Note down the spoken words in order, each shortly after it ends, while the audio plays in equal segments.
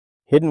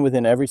Hidden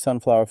within every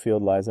sunflower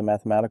field lies a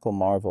mathematical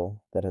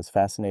marvel that has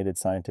fascinated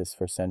scientists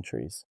for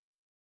centuries.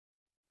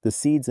 The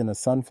seeds in a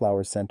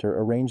sunflower center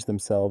arrange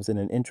themselves in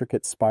an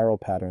intricate spiral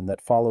pattern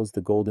that follows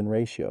the golden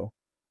ratio,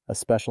 a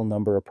special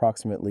number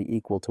approximately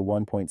equal to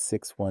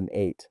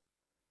 1.618.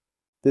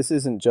 This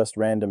isn't just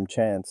random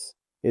chance,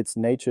 it's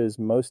nature's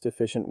most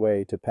efficient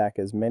way to pack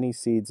as many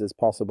seeds as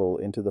possible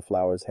into the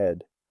flower's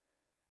head.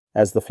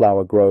 As the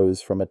flower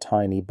grows from a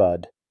tiny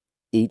bud,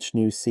 each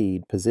new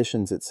seed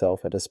positions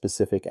itself at a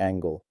specific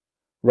angle,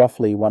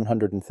 roughly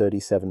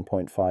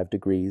 137.5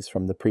 degrees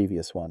from the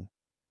previous one.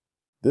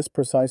 This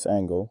precise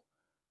angle,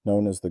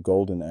 known as the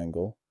golden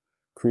angle,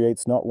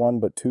 creates not one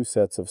but two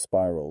sets of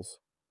spirals,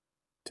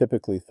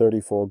 typically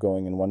 34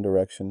 going in one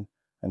direction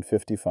and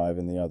 55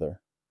 in the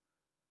other.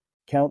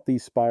 Count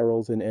these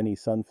spirals in any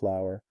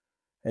sunflower,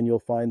 and you'll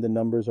find the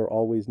numbers are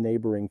always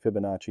neighboring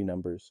Fibonacci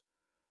numbers,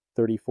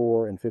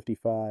 34 and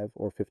 55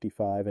 or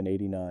 55 and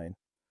 89.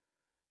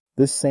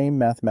 This same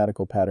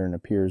mathematical pattern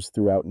appears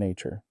throughout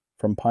nature,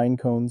 from pine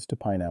cones to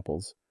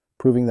pineapples,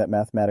 proving that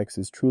mathematics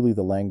is truly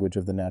the language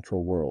of the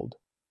natural world.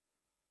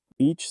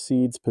 Each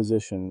seed's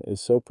position is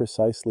so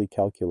precisely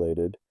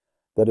calculated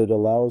that it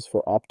allows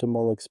for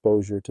optimal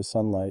exposure to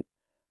sunlight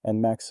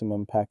and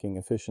maximum packing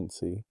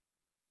efficiency.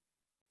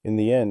 In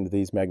the end,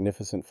 these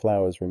magnificent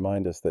flowers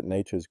remind us that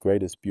nature's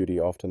greatest beauty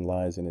often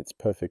lies in its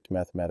perfect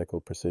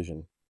mathematical precision.